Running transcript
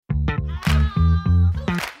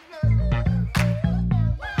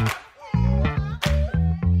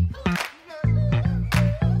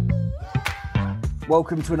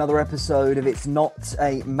Welcome to another episode of It's Not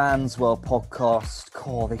a Man's World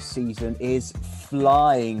podcast. This season is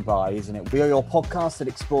flying by, isn't it? We are your podcast that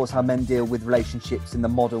explores how men deal with relationships in the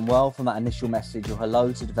modern world, from that initial message or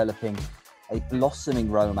hello to developing a blossoming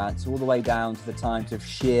romance, all the way down to the times of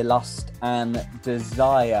sheer lust and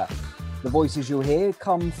desire. The voices you'll hear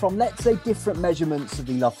come from, let's say, different measurements of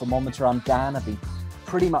the love thermometer. I'm Dan. I've been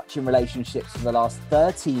pretty much in relationships for the last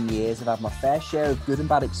 13 years. I've had my fair share of good and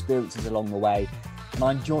bad experiences along the way. And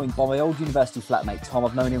I'm joined by my old university flatmate, Tom.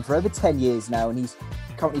 I've known him for over 10 years now, and he's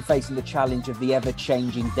currently facing the challenge of the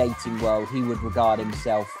ever-changing dating world. He would regard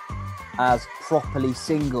himself as properly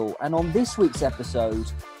single. And on this week's episode,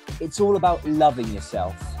 it's all about loving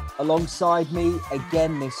yourself. Alongside me,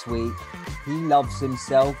 again this week, he loves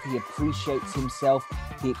himself, he appreciates himself,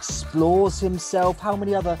 he explores himself. How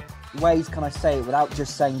many other ways can I say it without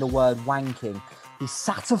just saying the word wanking? He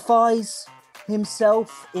satisfies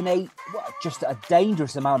himself in just a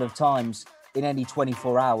dangerous amount of times in any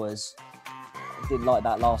 24 hours. I didn't like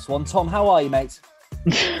that last one. Tom, how are you, mate?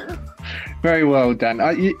 Very well, Dan.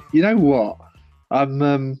 You know what?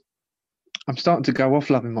 I'm starting to go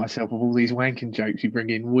off loving myself with all these wanking jokes you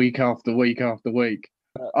bring in week after week after week.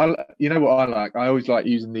 You know what I like? I always like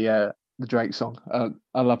using the Drake song.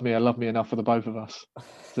 I love me enough for the both of us.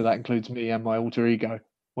 So that includes me and my alter ego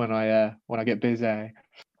when I get busy.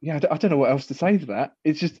 Yeah, I don't know what else to say to that.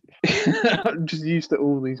 It's just I'm just used to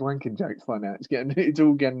all these wanking jokes by now. It's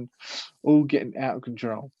all getting out of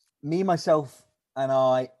control. Me, myself, and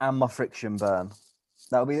I, and my friction burn.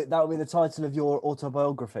 That'll be the title of your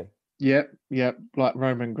autobiography. Yep. Like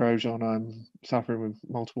Roman Grosjean, I'm suffering with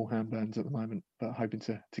multiple hand burns at the moment, but hoping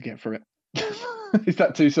to get through it. Is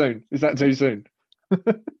that too soon?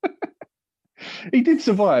 He did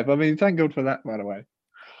survive. I mean, thank God for that, by the way.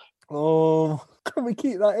 Oh, can we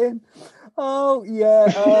keep that in? Oh, yeah.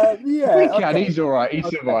 Yeah. We can. Okay. He's all right. He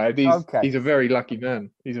survived. He's a very lucky man.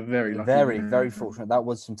 Very fortunate. That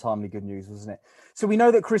was some timely good news, wasn't it? So we know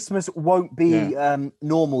that Christmas won't be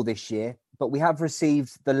normal this year, but we have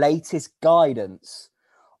received the latest guidance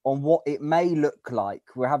on what it may look like.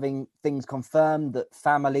 We're having things confirmed that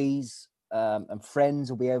families and friends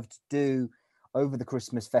will be able to do over the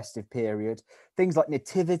Christmas festive period. Things like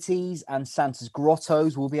nativities and Santa's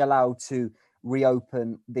grottos will be allowed to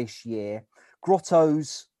reopen this year.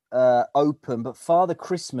 Grottos open, but Father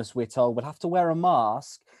Christmas, we're told, will have to wear a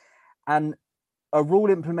mask. And a rule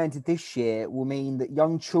implemented this year will mean that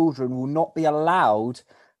young children will not be allowed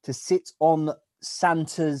to sit on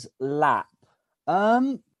Santa's lap.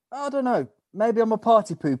 I don't know. Maybe I'm a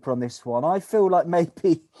party pooper on this one. I feel like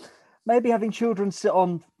maybe having children sit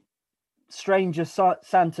on stranger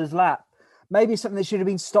Santa's lap, maybe something that should have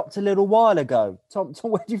been stopped a little while ago. Tom,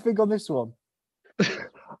 what do you think on this one?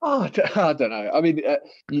 I don't know. I mean,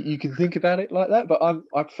 you can think about it like that, but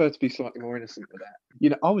I prefer to be slightly more innocent with that.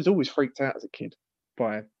 You know, I was always freaked out as a kid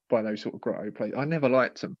by those sort of grotto plays. I never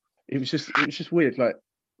liked them. It was just weird. Like,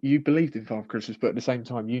 you believed in Father Christmas, but at the same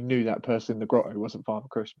time, you knew that person in the grotto wasn't Father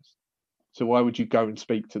Christmas. So why would you go and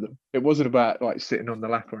speak to them? It wasn't about like sitting on the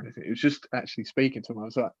lap or anything. It was just actually speaking to them. I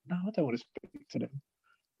was like, no, I don't want to speak to them.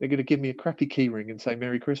 They're going to give me a crappy key ring and say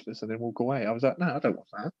Merry Christmas and then walk away. I was like, no, I don't want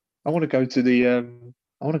that. I want to go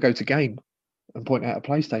to game and point out a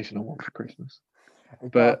PlayStation I want for Christmas.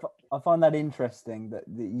 But I find that interesting that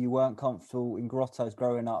you weren't comfortable in grottos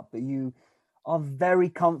growing up, but you are very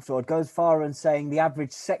comfortable. I'd go as far as saying the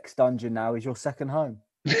average sex dungeon now is your second home.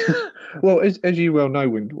 Well, as you well know,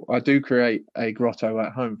 Windle, I do create a grotto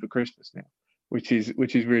at home for Christmas now, which is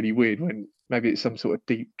really weird. When maybe it's some sort of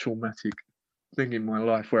deep traumatic thing in my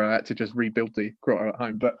life where I had to just rebuild the grotto at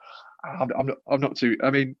home. But I'm not too.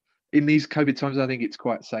 I mean, in these COVID times, I think it's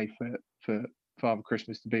quite safe for Father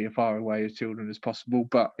Christmas to be as far away as children as possible.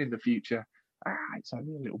 But in the future, it's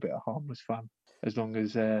only a little bit of harmless fun as long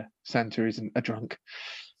as Santa isn't a drunk.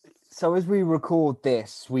 So as we record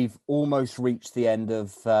this, we've almost reached the end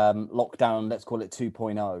of lockdown, let's call it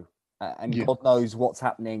 2.0. And God knows what's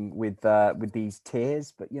happening with these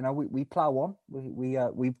tiers. But, you know, we plow on.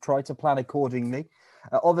 We've tried to plan accordingly.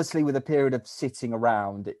 Obviously, with a period of sitting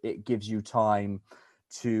around, it gives you time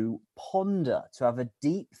to ponder, to have a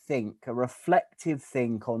deep think, a reflective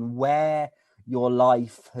think on where your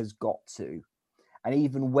life has got to and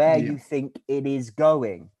even where you think it is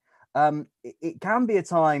going. It can be a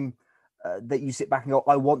time that you sit back and go,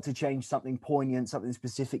 I want to change something poignant, something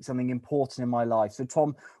specific, something important in my life. So,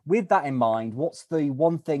 Tom, with that in mind, what's the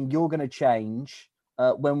one thing you're going to change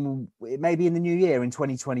when it may be in the new year in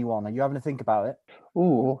 2021? Are you having to think about it?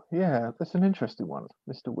 Oh, yeah, that's an interesting one,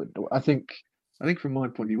 Mr. Windle. I think from my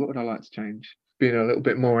point of view, what would I like to change? Being a little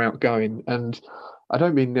bit more outgoing, and I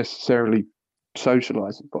don't mean necessarily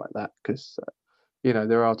socialising like that, because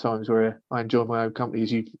there are times where I enjoy my own company,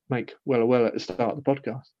 as you make well at the start of the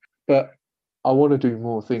podcast. But I want to do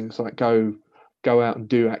more things, like go out and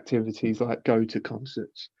do activities, like go to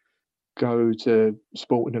concerts, go to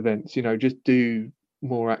sporting events, just do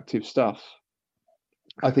more active stuff.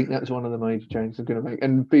 I think that's one of the major changes I'm going to make.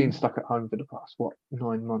 And being stuck at home for the past,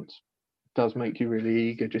 9 months does make you really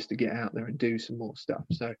eager just to get out there and do some more stuff.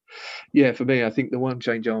 So, yeah, for me, I think the one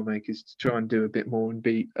change I'll make is to try and do a bit more and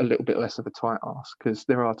be a little bit less of a tight ass, because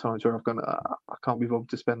there are times where I've gone, I can't be bothered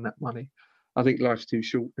to spend that money. I think life's too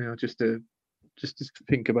short now just to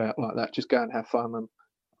think about like that. Just go and have fun and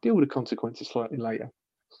deal with the consequences slightly later.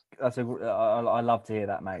 I love to hear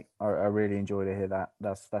that, mate. I really enjoy to hear that.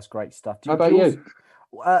 That's great stuff. How about you?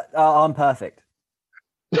 I'm perfect.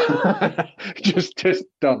 just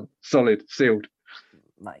done, solid, sealed,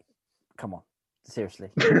 mate. Come on, seriously.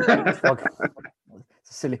 It's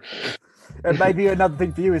silly. Maybe another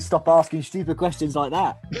thing for you is stop asking stupid questions like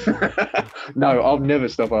that. No, I'll never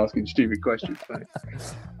stop asking stupid questions, mate.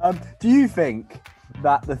 Do you think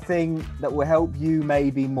that the thing that will help you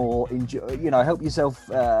maybe more help yourself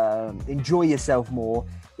enjoy yourself more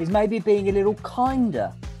is maybe being a little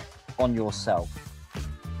kinder on yourself?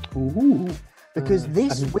 Ooh. Because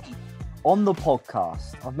this week on the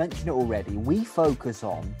podcast, I've mentioned it already, we focus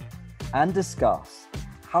on and discuss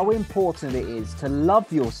how important it is to love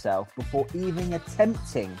yourself before even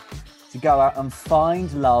attempting to go out and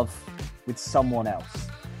find love with someone else.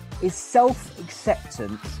 Is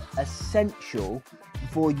self-acceptance essential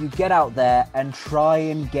before you get out there and try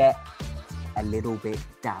and get a little bit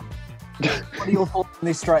damp? What are your thoughts on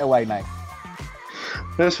this straight away, mate?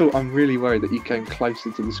 First of all, I'm really worried that you came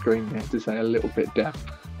closer to the screen there to say a little bit damp.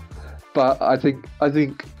 But I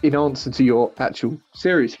think in answer to your actual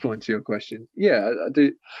serious point to your question, yeah,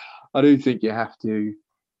 I do think you have to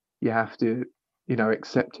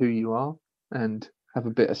accept who you are and have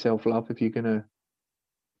a bit of self-love if you're going to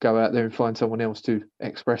go out there and find someone else to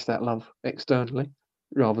express that love externally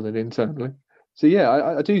rather than internally. So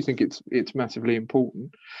yeah, I do think it's massively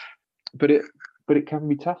important, but it can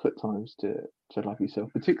be tough at times to love yourself,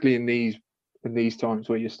 particularly in these times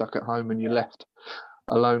where you're stuck at home and you're left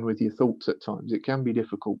alone with your thoughts. At times it can be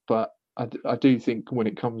difficult, but I do think when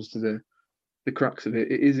it comes to the crux of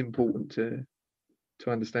it, it is important to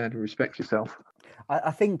understand and respect yourself.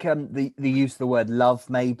 I think the use of the word love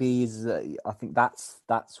maybe is I think that's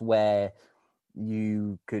where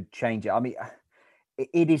you could change it. I mean,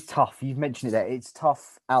 it is tough. You've mentioned it there. It's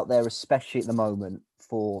tough out there, especially at the moment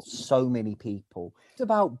for so many people. It's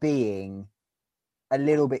about being a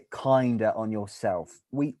little bit kinder on yourself.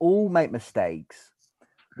 We all make mistakes.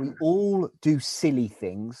 We all do silly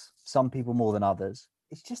things, some people more than others.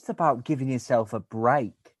 It's just about giving yourself a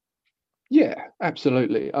break. Yeah,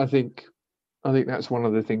 absolutely. I think that's one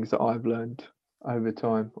of the things that I've learned over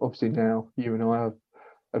time. Obviously now you and I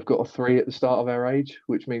have got a 3 at the start of our age,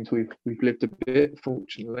 which means we've lived a bit,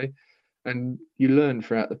 fortunately. And you learn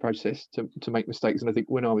throughout the process to make mistakes. And I think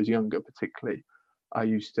when I was younger, particularly, I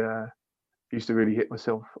used to really hit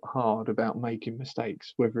myself hard about making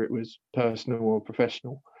mistakes, whether it was personal or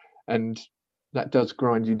professional. And that does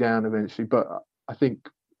grind you down eventually. But I think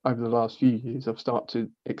over the last few years, I've started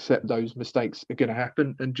to accept those mistakes are going to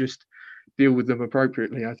happen and just deal with them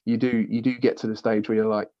appropriately. You do get to the stage where you're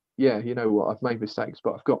like, yeah, you know what, I've made mistakes,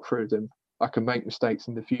 but I've got through them. I can make mistakes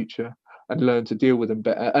in the future and learn to deal with them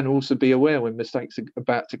better, and also be aware when mistakes are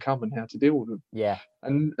about to come and how to deal with them. Yeah.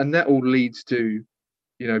 And that all leads to,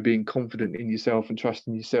 being confident in yourself and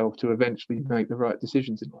trusting yourself to eventually make the right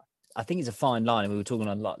decisions in life. I think it's a fine line. And we were talking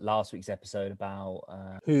on last week's episode about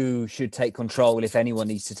who should take control, if anyone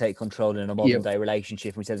needs to take control in a modern day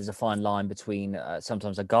relationship. We said there's a fine line between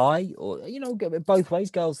sometimes a guy or, both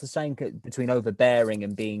ways, girls the same, between overbearing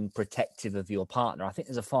and being protective of your partner. I think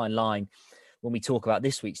there's a fine line when we talk about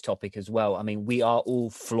this week's topic as well. I mean, we are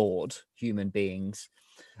all flawed human beings.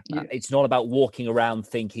 It's not about walking around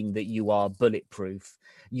thinking that you are bulletproof.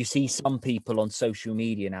 You see some people on social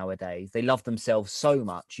media nowadays, they love themselves so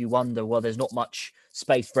much. You wonder, well, there's not much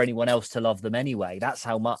space for anyone else to love them anyway. That's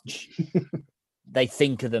how much they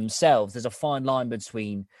think of themselves. There's a fine line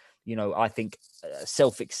between, I think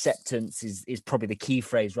self-acceptance is probably the key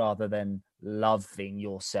phrase rather than loving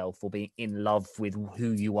yourself or being in love with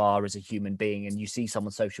who you are as a human being. And you see someone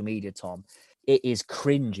on social media, Tom, it is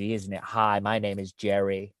cringy, isn't it? Hi, my name is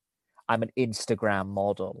Jerry. I'm an Instagram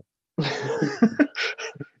model.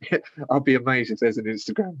 I'd be amazed if there's an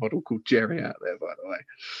Instagram model called Jerry out there, by the way.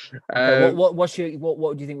 Okay,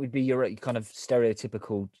 what do you think would be your kind of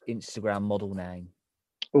stereotypical Instagram model name?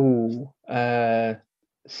 Oh,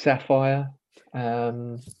 Sapphire.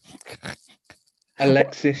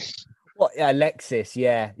 Alexis. What? Yeah, Alexis.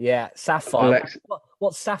 Yeah. Sapphire.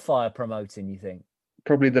 What's Sapphire promoting, you think?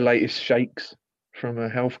 Probably the latest shakes from a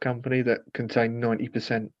health company that contain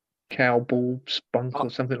 90% cow ball spunk I, or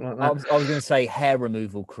something like I that. was going to say hair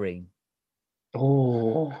removal cream.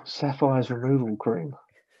 Oh, Sapphire's removal cream.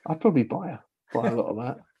 I'd probably buy a lot of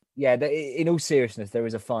that. Yeah, in all seriousness, there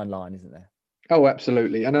is a fine line, isn't there? Oh,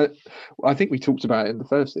 absolutely. And I think we talked about it in the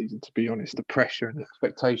first season, to be honest, the pressure and the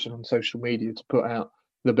expectation on social media to put out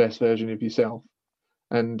the best version of yourself.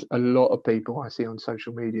 And a lot of people I see on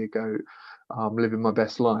social media go, I'm living my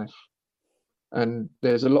best life. And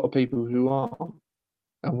there's a lot of people who aren't.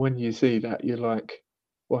 And when you see that, you're like,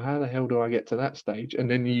 well, how the hell do I get to that stage? And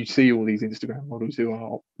then you see all these Instagram models who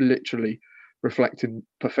are literally reflecting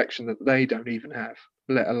perfection that they don't even have,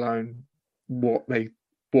 let alone what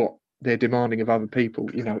they're demanding of other people.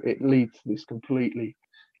 You know, it leads to this completely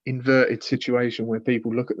inverted situation where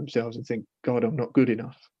people look at themselves and think, God, I'm not good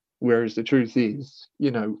enough. Whereas the truth is,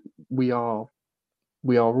 you know, we are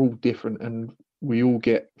all different, and we all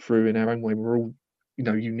get through in our own way. We're all, you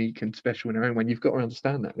know, unique and special in our own way. And you've got to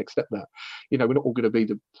understand that and accept that. You know, we're not all going to be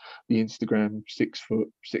the Instagram 6 foot,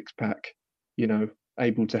 six pack, you know,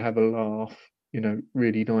 able to have a laugh, you know,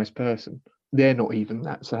 really nice person. They're not even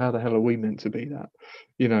that. So how the hell are we meant to be that?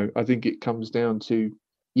 You know, I think it comes down to,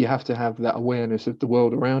 you have to have that awareness of the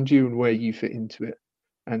world around you and where you fit into it.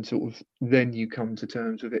 And sort of then you come to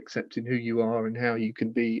terms with accepting who you are and how you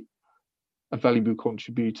can be a valuable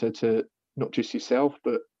contributor to not just yourself,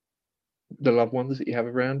 but the loved ones that you have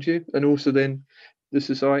around you, and also then the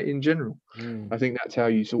society in general. I think that's how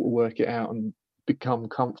you sort of work it out and become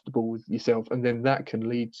comfortable with yourself. And then that can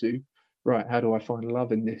lead to, right, how do I find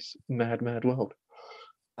love in this mad, mad world?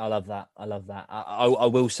 I love that. I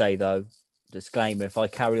will say, though, disclaimer, if I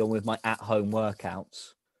carry on with my at-home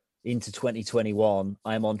workouts into 2021,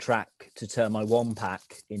 I am on track to turn my 1-pack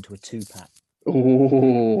into a 2-pack.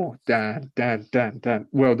 Oh, Dan.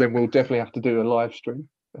 Well, then we'll definitely have to do a live stream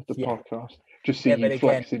of the podcast. Just see you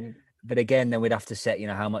flexing. But again, then we'd have to set, you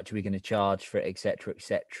know, how much are we going to charge for it, etc.,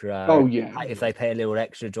 etc. Oh yeah. If they pay a little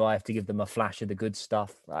extra, do I have to give them a flash of the good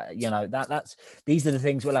stuff? You know, these are the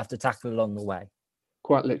things we'll have to tackle along the way.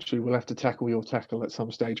 Quite literally, we'll have to tackle your tackle at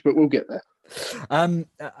some stage, but we'll get there. And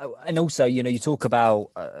also, you know, you talk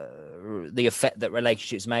about the effect that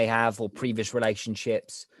relationships may have, or previous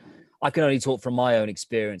relationships. I can only talk from my own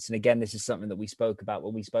experience. And again, this is something that we spoke about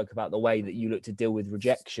when we spoke about the way that you look to deal with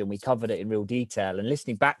rejection. We covered it in real detail. And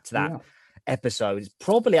listening back to that episode, it's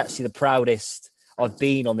probably actually the proudest I've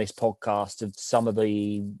been on this podcast of some of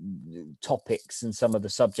the topics and some of the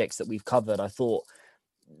subjects that we've covered. I thought,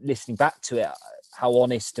 listening back to it, how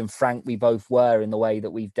honest and frank we both were in the way that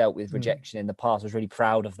we've dealt with rejection in the past. I was really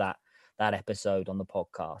proud of that episode on the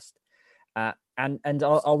podcast. And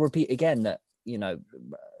I'll repeat again that, you know,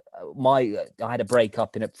 I had a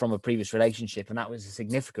breakup from a previous relationship, and that was a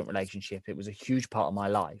significant relationship. It was a huge part of my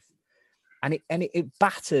life, and it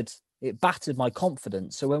battered my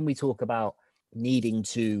confidence. So when we talk about needing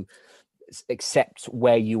to accept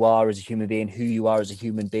where you are as a human being, who you are as a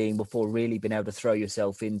human being, before really being able to throw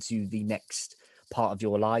yourself into the next part of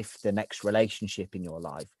your life, the next relationship in your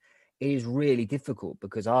life, it is really difficult,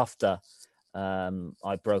 because after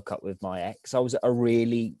I broke up with my ex, I was at a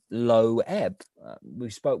really low ebb. We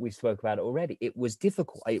spoke about it already. It was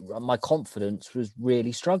difficult. My confidence was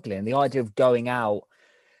really struggling. The idea of going out,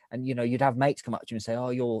 and, you know, you'd have mates come up to you and say, oh,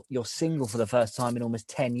 you're single for the first time in almost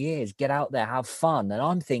 10 years. Get out there, have fun. And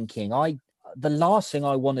I'm thinking, the last thing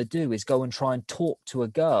I want to do is go and try and talk to a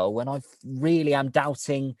girl when I really am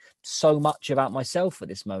doubting so much about myself at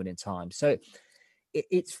this moment in time. So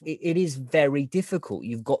it is very difficult.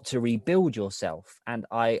 You've got to rebuild yourself. And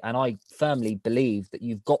I firmly believe that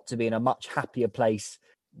you've got to be in a much happier place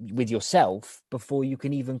with yourself before you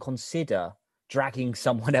can even consider dragging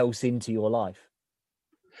someone else into your life.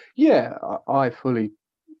 Yeah, I fully,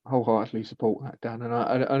 wholeheartedly support that, Dan.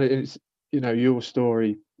 And it's, you know, your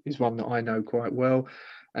story is one that I know quite well,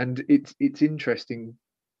 and it's interesting,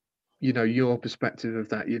 you know, your perspective of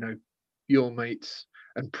that. You know, your mates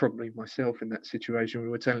and probably myself in that situation, we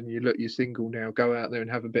were telling you, look, you're single now, go out there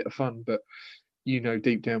and have a bit of fun, but, you know,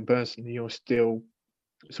 deep down personally, you're still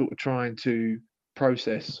sort of trying to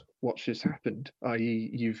process what's just happened, i.e.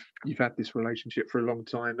 you've had this relationship for a long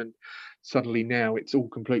time, and suddenly now it's all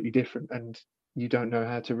completely different, and you don't know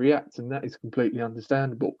how to react, and that is completely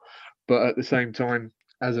understandable. But at the same time,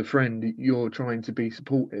 as a friend, you're trying to be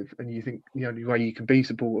supportive, and you think the only way you can be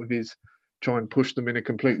supportive is try and push them in a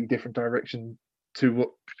completely different direction to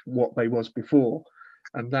what they was before,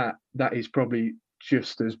 and that is probably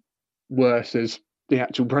just as worse as the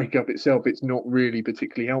actual breakup itself, it's not really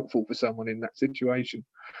particularly helpful for someone in that situation,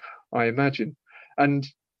 I imagine. And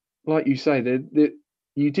like you say, that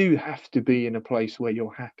you do have to be in a place where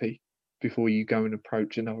you're happy before you go and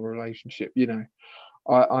approach another relationship.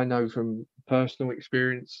 I know from personal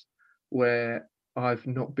experience where I've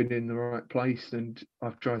not been in the right place and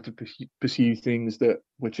I've tried to pursue things that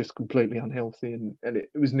were just completely unhealthy, and it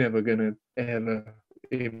was never going to ever,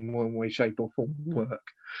 in one way, shape, or form, work.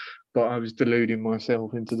 But I was deluding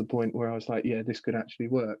myself into the point where I was like, yeah, this could actually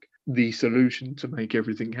work. The solution to make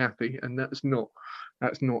everything happy. And that's not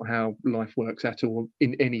how life works at all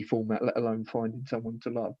in any format, let alone finding someone to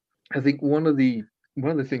love. I think one of the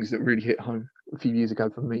things that really hit home a few years ago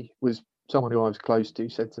for me was someone who I was close to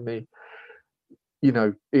said to me,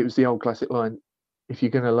 it was the old classic line, if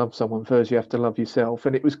you're going to love someone first, you have to love yourself.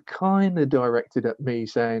 And it was kind of directed at me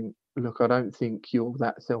saying, look, I don't think you're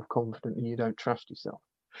that self-confident and you don't trust yourself.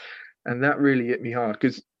 And that really hit me hard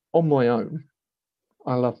because on my own,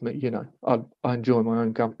 I love me, I enjoy my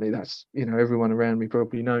own company. That's, everyone around me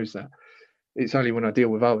probably knows that. It's only when I deal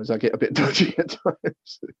with others I get a bit dodgy at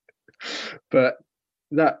times. But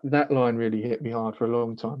that line really hit me hard for a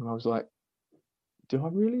long time. And I was like, do I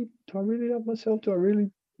really love myself? Do I really,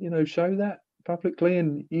 show that publicly?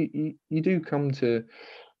 And you do come to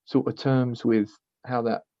sort of terms with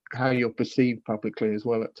how you're perceived publicly as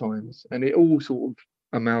well at times. And it all sort of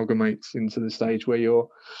amalgamates into the stage where you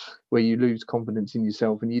lose confidence in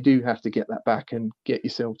yourself, and you do have to get that back and get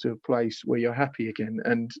yourself to a place where you're happy again.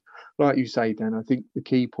 And like you say, Dan, I think the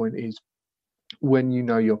key point is when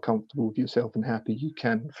you're comfortable with yourself and happy, you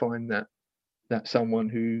can find that someone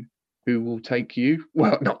who will take you,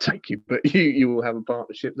 well, not take you, but you will have a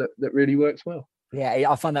partnership that really works well. Yeah,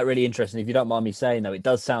 I find that really interesting. If you don't mind me saying, though, it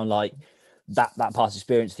does sound like that past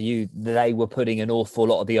experience for you, they were putting an awful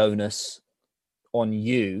lot of the onus on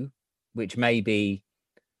you, which maybe,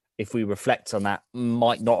 if we reflect on that,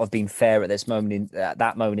 might not have been fair at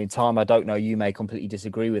that moment in time. I don't know. You may completely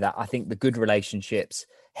disagree with that. I think the good relationships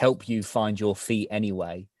help you find your feet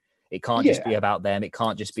anyway. It can't just be about them. It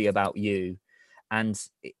can't just be about you. And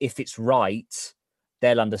if it's right,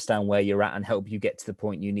 they'll understand where you're at and help you get to the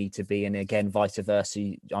point you need to be. And again, vice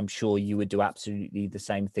versa, I'm sure you would do absolutely the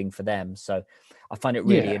same thing for them. So I find it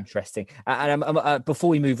really interesting. And before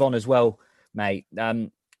we move on as well, mate,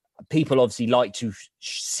 people obviously like to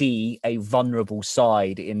see a vulnerable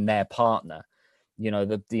side in their partner.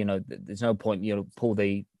 There's no point, pull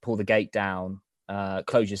the gate down,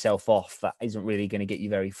 close yourself off. That isn't really going to get you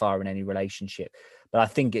very far in any relationship. But I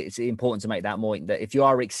think it's important to make that point that if you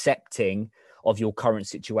are accepting of your current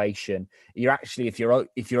situation, you're actually, if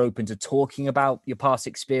you're open to talking about your past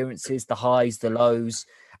experiences, the highs, the lows,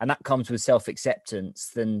 and that comes with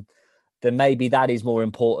self-acceptance, then maybe that is more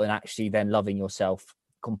important actually than loving yourself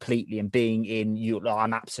completely and being in you.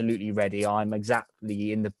 I'm absolutely ready. I'm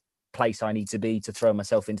exactly in the place I need to be to throw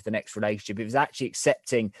myself into the next relationship. If it's actually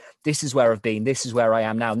accepting, this is where I've been, this is where I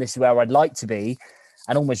am now, and this is where I'd like to be,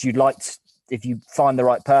 and almost if you find the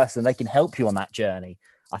right person, they can help you on that journey.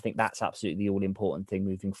 I think that's absolutely the all important thing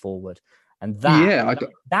moving forward. And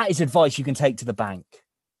that is advice you can take to the bank.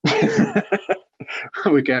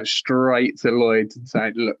 We're going straight to Lloyd's and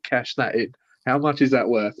saying, look, cash that in. How much is that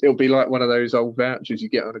worth? It'll be like one of those old vouchers you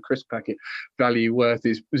get on a crisp packet. Value worth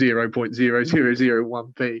is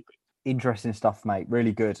 0.0001p. Interesting stuff, mate.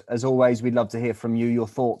 Really good. As always, we'd love to hear from you, your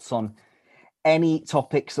thoughts on any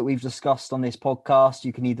topics that we've discussed on this podcast.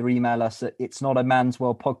 You can either email us at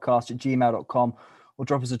itsnotamansworldpodcast@gmail.com or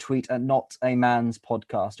drop us a tweet at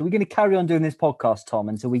notamansPodcast. Are we going to carry on doing this podcast, Tom,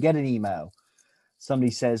 until we get an email?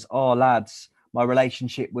 Somebody says, oh, lads, my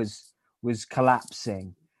relationship was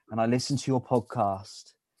collapsing and I listened to your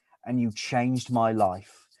podcast and you changed my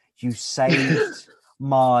life. You saved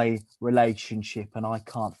my relationship and I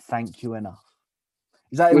can't thank you enough.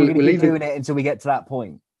 Is that we're going to keep doing it until we get to that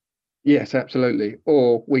point? Yes, absolutely.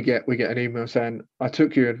 Or we get an email saying, I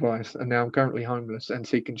took your advice and now I'm currently homeless and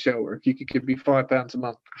seeking shelter. If you could give me £5 a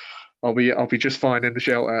month, I'll be just fine in the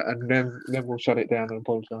shelter, and then we'll shut it down and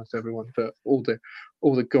apologise to everyone for all the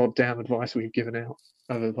goddamn advice we've given out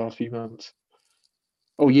over the past few months.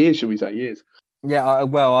 Oh, years, shall we say, years. Yeah, I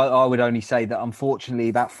would only say that unfortunately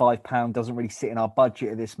that £5 doesn't really sit in our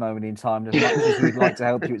budget at this moment in time. As much as we'd like to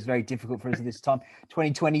help you, it's very difficult for us at this time.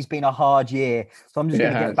 2020's been a hard year, so I'm just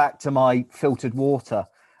going to get back to my filtered water.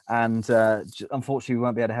 And unfortunately, we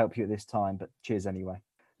won't be able to help you at this time, but cheers anyway.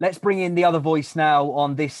 Let's bring in the other voice now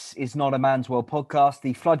on This Is Not a Man's World podcast.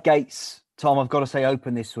 The floodgates, Tom, I've got to say,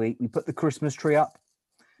 open this week. We put the Christmas tree up.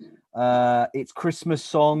 It's Christmas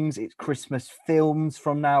songs. It's Christmas films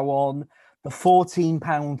from now on. The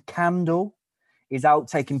 £14 candle is out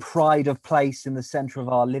taking pride of place in the centre of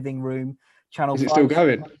our living room. Channel Is it 5. still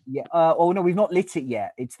going? Yeah. Oh no, we've not lit it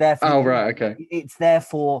yet. It's there for. Oh, right, okay. It's there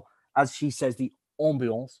for, as she says, the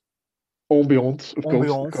ambiance. Ambiance, of course.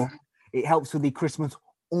 Ambiance. It helps with the Christmas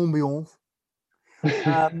ambiance.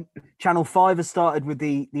 Channel 5 has started with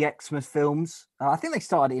the Xmas films. I think they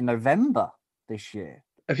started in November this year.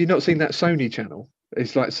 Have you not seen that Sony channel?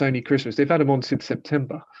 It's like Sony Christmas. They've had them on since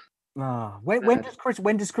September.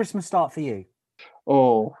 When does Christmas start for you?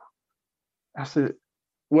 Oh,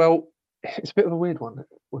 well, it's a bit of a weird one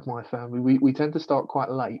with my family. We tend to start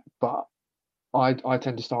quite late, but I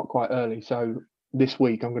tend to start quite early. So this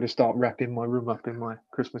week I'm going to start wrapping my room up in my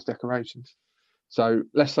Christmas decorations. So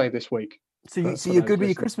let's say this week. So you're good with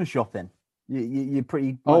your Christmas shopping? You're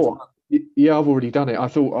pretty. Yeah, I've already done it. I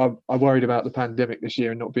thought I worried about the pandemic this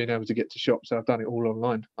year and not being able to get to shop, so I've done it all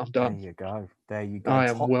online. I'm done. There you go. I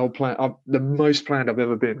am well planned. I'm the most planned I've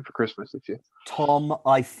ever been for Christmas this year. Tom,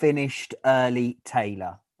 I finished early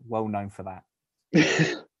Taylor. Well known for that.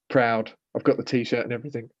 Proud. I've got the T-shirt and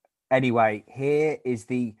everything. Anyway, here is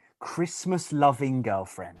the Christmas loving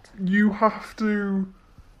girlfriend. You have to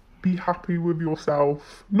be happy with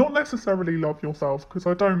yourself, not necessarily love yourself, because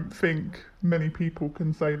I don't think many people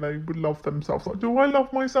can say they would love themselves. Like, do I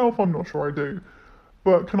love myself? I'm not sure I do.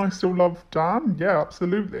 But can I still love Dan? Yeah,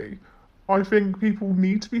 absolutely. I think people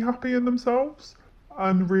need to be happy in themselves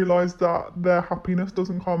and realise that their happiness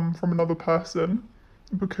doesn't come from another person,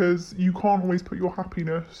 because you can't always put your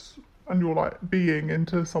happiness and your being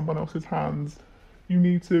into someone else's hands. You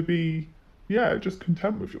need to be just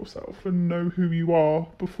content with yourself and know who you are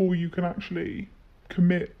before you can actually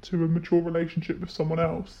commit to a mature relationship with someone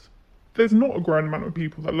else. There's not a grand amount of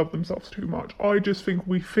people that love themselves too much. I just think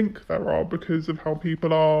we think there are because of how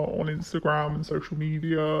people are on Instagram and social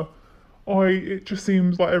media. It just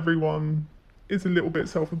seems like everyone is a little bit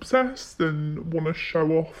self-obsessed and want to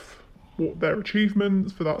show off what their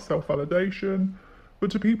achievements for that self-validation. But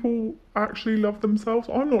do people actually love themselves?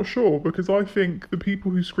 I'm not sure, because I think the people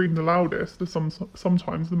who scream the loudest are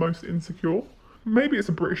sometimes the most insecure. Maybe it's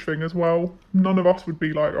a British thing as well. None of us would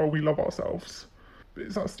be like, oh, we love ourselves.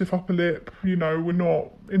 It's that stiff upper lip, we're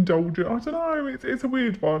not indulgent. I don't know, it's a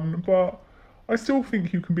weird one, but I still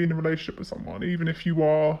think you can be in a relationship with someone, even if you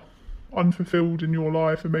are unfulfilled in your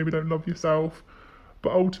life and maybe don't love yourself.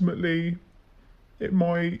 But ultimately, it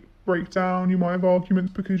might break down, you might have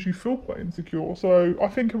arguments because you feel quite insecure. So I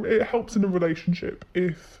think it helps in a relationship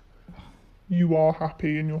if you are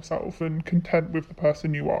happy in yourself and content with the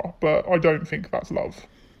person you are. But I don't think that's love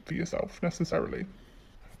for yourself necessarily.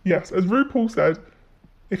 Yes, as RuPaul said,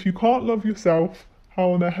 if you can't love yourself,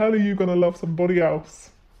 how in the hell are you going to love somebody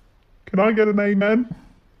else? Can I get an amen?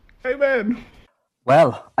 Amen.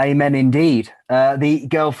 Well, amen indeed. The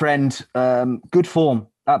girlfriend, good form.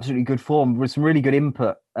 Absolutely good form, with some really good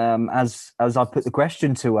input. As I put the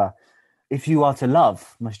question to her, if you are to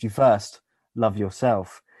love, must you first love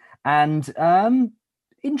yourself? And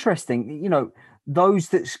interesting, those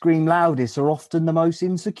that scream loudest are often the most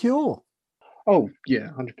insecure. Oh yeah,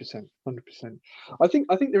 100%. I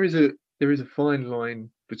think there is a fine line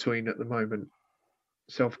between, at the moment,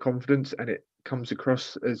 self-confidence, and it comes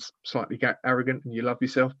across as slightly arrogant and you love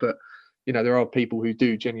yourself, but there are people who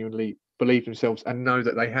do genuinely believe themselves and know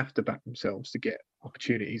that they have to back themselves to get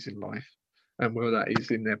opportunities in life, and whether that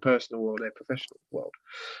is in their personal or their professional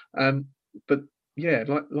world. But yeah,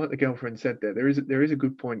 like the girlfriend said, there is a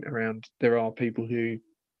good point around. There are people who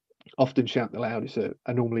often shout the loudest,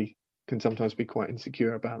 are normally can sometimes be quite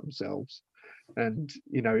insecure about themselves, and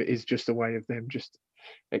it is just a way of them just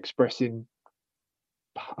expressing,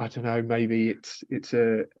 I don't know, maybe it's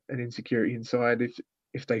an insecurity inside.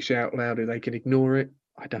 If they shout louder, they can ignore it.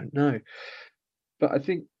 I don't know. But I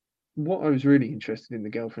think what I was really interested in the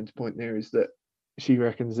girlfriend's point there is that she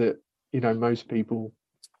reckons that, most people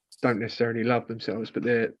don't necessarily love themselves, but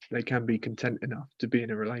they can be content enough to be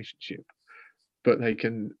in a relationship, but they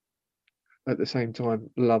can at the same time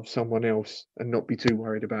love someone else and not be too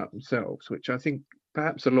worried about themselves, which I think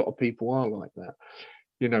perhaps a lot of people are like that.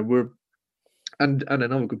 And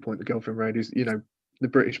another good point the girlfriend made is, the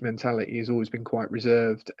British mentality has always been quite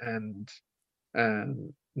reserved and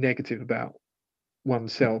negative about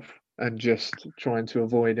oneself, and just trying to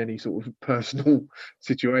avoid any sort of personal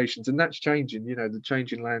situations. And that's changing, the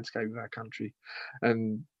changing landscape of our country,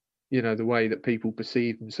 and the way that people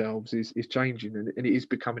perceive themselves is changing, and it is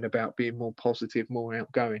becoming about being more positive, more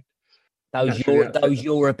outgoing. Those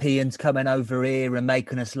Europeans coming over here and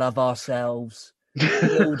making us love ourselves.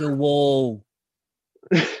 Build a wall.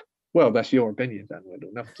 Well, that's your opinion, Dan.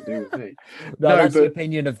 Nothing to do with me. That's the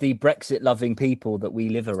opinion of the Brexit-loving people that we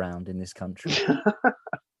live around in this country.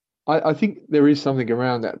 I think there is something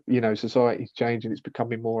around that. Society's changing. It's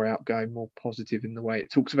becoming more outgoing, more positive in the way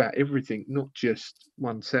it talks about everything, not just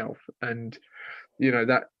oneself. And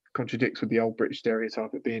that contradicts with the old British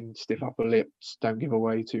stereotype of being stiff upper lips, don't give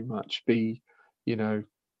away too much, be, you know,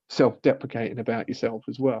 self-deprecating about yourself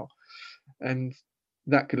as well. And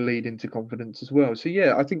that could lead into confidence as well. So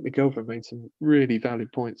yeah, I think the girlfriend made some really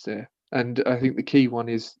valid points there. And I think the key one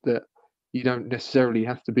is that you don't necessarily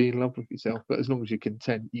have to be in love with yourself, but as long as you're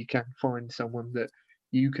content, you can find someone that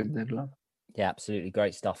you can then love. Yeah, absolutely.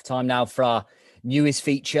 Great stuff. Time now for our newest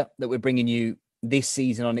feature that we're bringing you this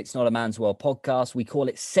season on It's Not a Man's World podcast. We call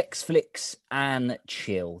it Sex Flicks and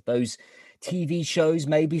Chill. Those TV shows,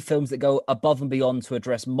 maybe films that go above and beyond to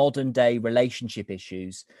address modern day relationship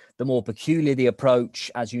issues. The more peculiar the approach,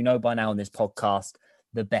 as you know by now on this podcast,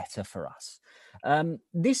 the better for us.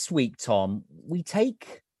 This week, Tom, we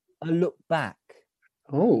take a look back.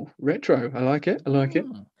 Oh, retro. I like it. I like it.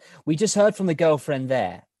 We just heard from the girlfriend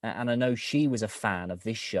there, and I know she was a fan of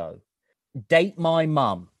this show. Date My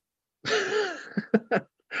Mum.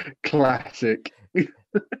 Classic.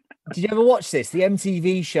 Did you ever watch this? The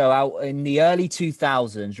MTV show out in the early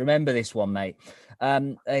 2000s. Remember this one, mate?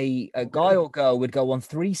 A guy or girl would go on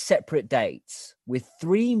 3 separate dates with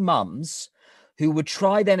 3 mums who would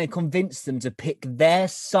try then and convince them to pick their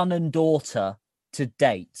son and daughter to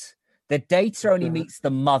date. The dater only meets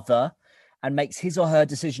the mother and makes his or her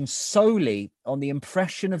decision solely on the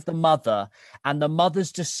impression of the mother and the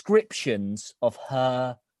mother's descriptions of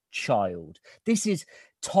her child. This is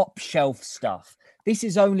top shelf stuff. This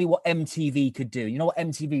is only what MTV could do. You know what?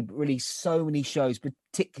 MTV released so many shows,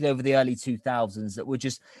 particularly over the early 2000s, that were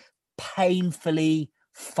just painfully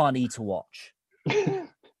funny to watch.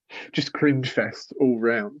 Just cringe fest all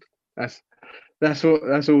round. That's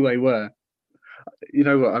all they were. You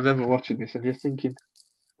know what? I remember watching this and just thinking,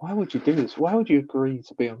 why would you do this? Why would you agree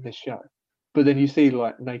to be on this show? But then you see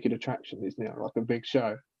like Naked Attraction is now like a big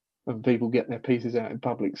show and people get their pieces out in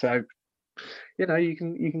public. So, you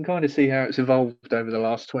can kind of see how it's evolved over the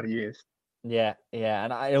last 20 years. Yeah.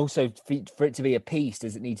 And I also, for it to be a piece,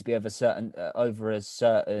 does it need to be of a certain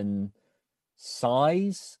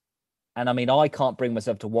size? And I mean, I can't bring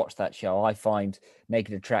myself to watch that show. I find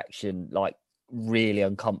Naked Attraction like really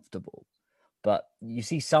uncomfortable. But you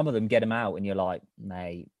see some of them get them out and you're like,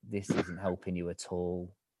 mate, this isn't helping you at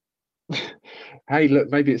all. Hey,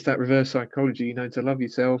 look, maybe it's that reverse psychology, to love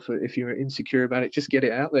yourself. If you're insecure about it, just get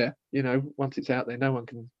it out there. Once it's out there, no one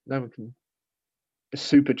can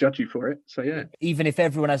super judge you for it. So yeah. Even if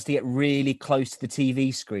everyone has to get really close to the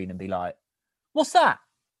TV screen and be like, what's that?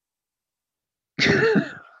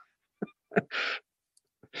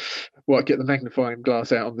 What, get the magnifying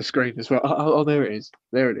glass out on the screen as well? Oh, there it is.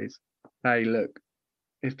 There it is. Hey, look,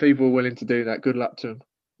 if people are willing to do that, good luck to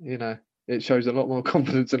them. It shows a lot more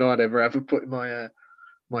confidence than I'd ever have of putting my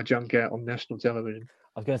junk out on national television.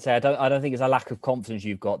 I was going to say, I don't think it's a lack of confidence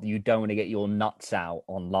you've got that you don't want to get your nuts out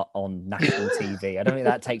on national TV. I don't think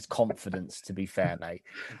that takes confidence, to be fair, mate.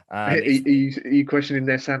 Are you questioning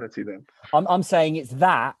their sanity then? I'm saying it's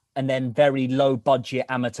that and then very low budget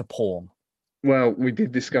amateur porn. Well, we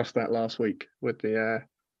did discuss that last week with the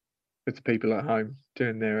people at home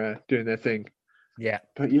doing their thing. Yeah,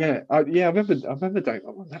 but yeah, I remember doing that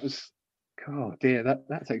one. That was, God, dear,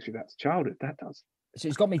 that takes me back to childhood. That does. So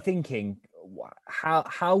it's got me thinking.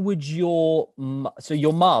 How would your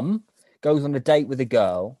mum goes on a date with a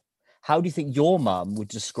girl? How do you think your mum would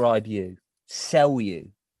describe you? Sell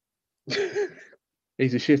you?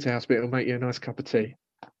 He's a shit house, but it'll make you a nice cup of tea.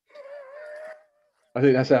 I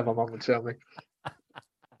think that's how my mum would sell me.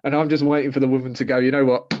 And I'm just waiting for the woman to go, you know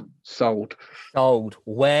what? Sold.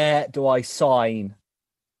 Where do I sign?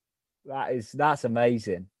 That's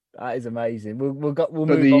amazing. That is amazing. We'll move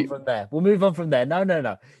on from there. We'll move on from there.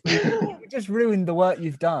 No. You just ruined the work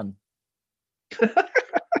you've done.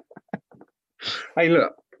 Hey,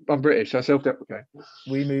 look, I'm British. I self-deprecate.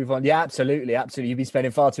 We move on. Yeah, absolutely. You've been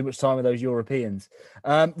spending far too much time with those Europeans.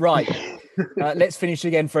 Right. Let's finish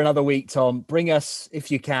again for another week, Tom. Bring us,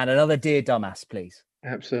 if you can, another Dear Dumbass, please.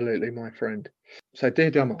 Absolutely, my friend. So,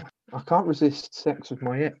 Dear Dumbass, I can't resist sex with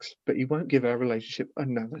my ex, but you won't give our relationship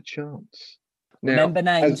another chance. Now, remember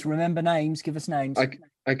names. Give us names.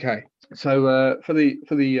 Okay. So for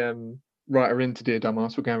the writer into Dear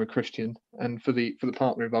Dumbass, we're going with Christian, and for the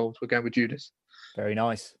partner involved, we're going with Judas. Very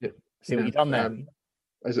nice. See what you've done there.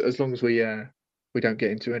 As long as we don't get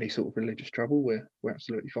into any sort of religious trouble, we're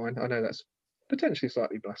absolutely fine. I know that's potentially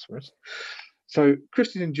slightly blasphemous. So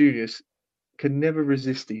Christian and Judas can never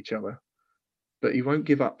resist each other, but you won't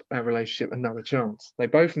give up our relationship another chance. They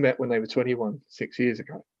both met when they were 21, 6 years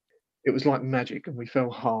ago. It was like magic, and we fell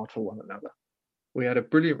hard for one another. We had a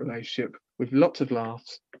brilliant relationship with lots of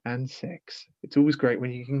laughs and sex. It's always great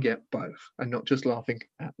when you can get both and not just laughing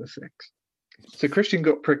at the sex. So Christian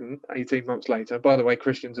got pregnant 18 months later. By the way,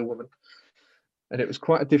 Christian's a woman. And it was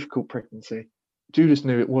quite a difficult pregnancy. Judas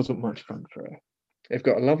knew it wasn't much fun for her. They've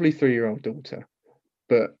got a lovely 3-year-old daughter,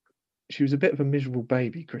 but she was a bit of a miserable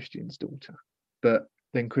baby, Christian's daughter. But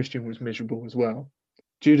then Christian was miserable as well.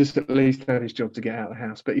 Judas at least had his job to get out of the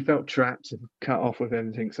house, but he felt trapped and cut off with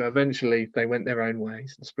everything. So eventually they went their own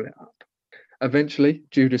ways and split up. Eventually,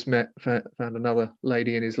 Judas found another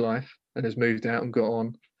lady in his life and has moved out and got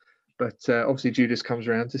on. But obviously Judas comes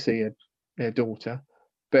around to see their daughter.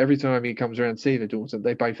 But every time he comes around to see the daughter,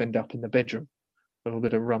 they both end up in the bedroom. A little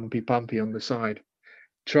bit of rumpy-pumpy on the side.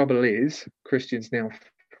 Trouble is, Christian's now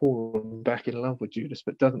fallen back in love with Judas,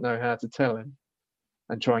 but doesn't know how to tell him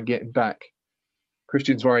and try and get him back.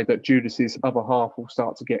 Christian's worried that Judas's other half will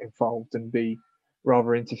start to get involved and be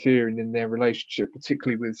rather interfering in their relationship,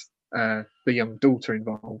 particularly with the young daughter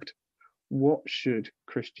involved. What should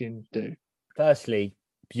Christian do? Firstly,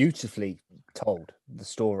 beautifully told the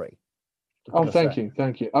story. Oh, thank you.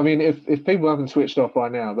 I mean, if people haven't switched off by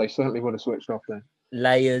now, they certainly would have switched off then.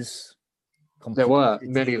 Layers. There were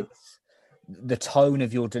many. The tone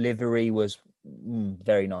of your delivery was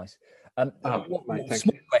very nice.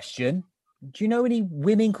 Small question. Do you know any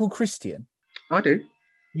women called Christian? I do.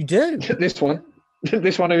 You do? This one who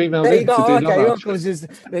emailed there you in go. to do Okay, of course.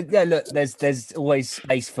 Yeah, look, there's always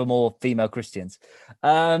space for more female Christians.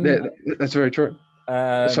 Yeah, that's very true.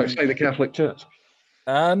 So say the Catholic Church.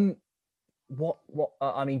 What?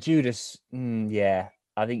 I mean, Judas. Yeah,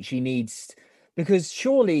 I think she needs, because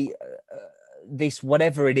surely this,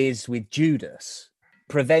 whatever it is with Judas,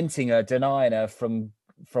 preventing her, denying her from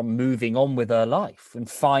moving on with her life and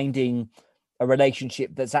finding a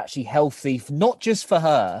relationship that's actually healthy, not just for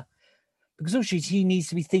her, because also she needs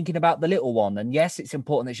to be thinking about the little one. And yes, it's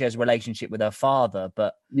important that she has a relationship with her father,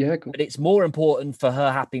 but but it's more important for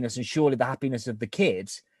her happiness and surely the happiness of the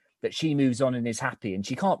kids that she moves on and is happy. And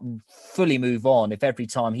she can't fully move on if every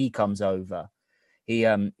time he comes over, he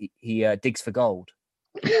digs for gold.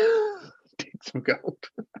 Digs for gold.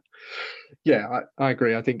 Yeah, I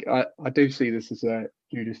agree. I think I do see this as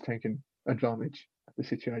Judas taking advantage of the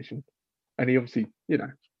situation. And he obviously,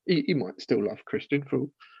 he might still love Christian for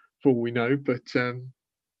all we know, but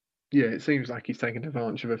yeah, it seems like he's taking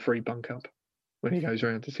advantage of a free bunk up when he goes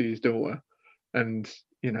around to see his daughter, and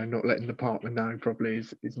not letting the partner know probably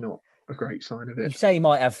is not a great sign of it. You say he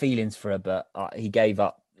might have feelings for her, but he gave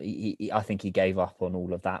up. I think he gave up on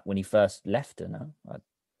all of that when he first left her. No.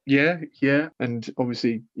 Yeah, and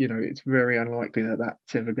obviously, it's very unlikely that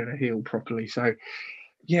that's ever going to heal properly. So,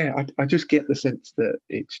 yeah, I just get the sense that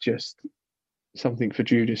it's just something for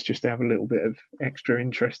Judas just to have a little bit of extra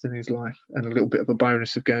interest in his life and a little bit of a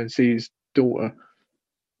bonus of going to see his daughter.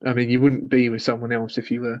 I mean, you wouldn't be with someone else if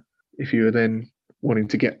you were then wanting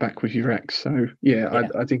to get back with your ex. So, yeah.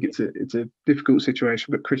 I think it's a difficult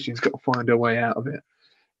situation, but Christian's got to find her way out of it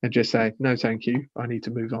and just say, no, thank you, I need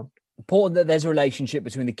to move on. Important that there's a relationship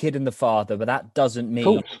between the kid and the father, but that doesn't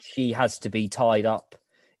mean she has to be tied up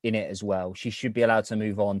in it as well. She should be allowed to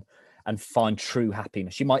move on and find true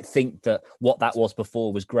happiness. She might think that what that was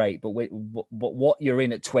before was great, but what you're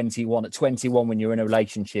in at 21 when you're in a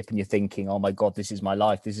relationship and you're thinking, oh my God, this is my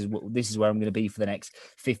life. This is where I'm going to be for the next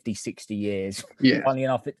 50, 60 years. Yeah. Funny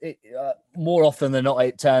enough, more often than not,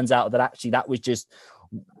 it turns out that actually that was just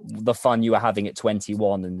the fun you were having at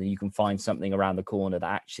 21, and then you can find something around the corner that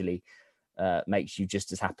actually makes you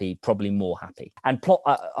just as happy, probably more happy. And plot,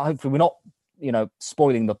 hopefully we're not,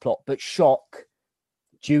 spoiling the plot, but shock,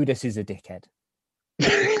 Judas is a dickhead.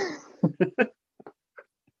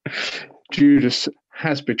 Judas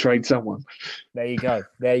has betrayed someone. There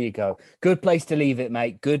you go. Good place to leave it,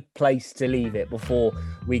 mate. Good place to leave it before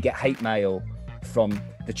we get hate mail from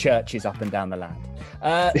the churches up and down the land.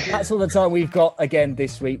 That's all the time we've got again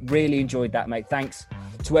this week. Really enjoyed that, mate. Thanks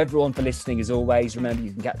to everyone for listening as always. Remember,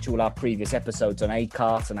 you can catch all our previous episodes on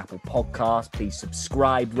Acast and Apple Podcasts. Please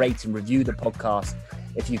subscribe, rate and review the podcast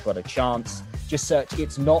if you've got a chance. Just search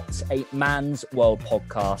It's Not a Man's World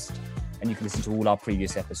podcast and you can listen to all our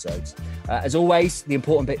previous episodes. As always, the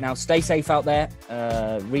important bit now, stay safe out there.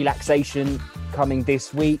 Relaxation coming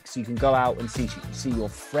this week, so you can go out and see your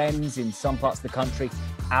friends in some parts of the country.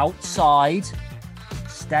 Outside,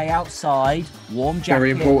 stay outside, warm jacket.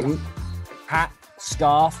 Very important. Hat,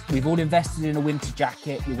 scarf. We've all invested in a winter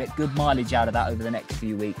jacket. You'll get good mileage out of that over the next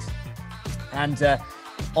few weeks. And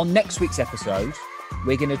on next week's episode,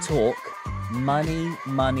 we're going to talk money.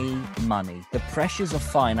 The pressures of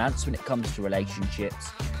finance when it comes to relationships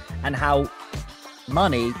and how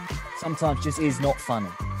money sometimes just is not funny.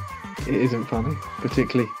 it isn't funny,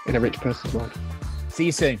 particularly in a rich person's world. See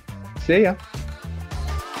you soon. See ya.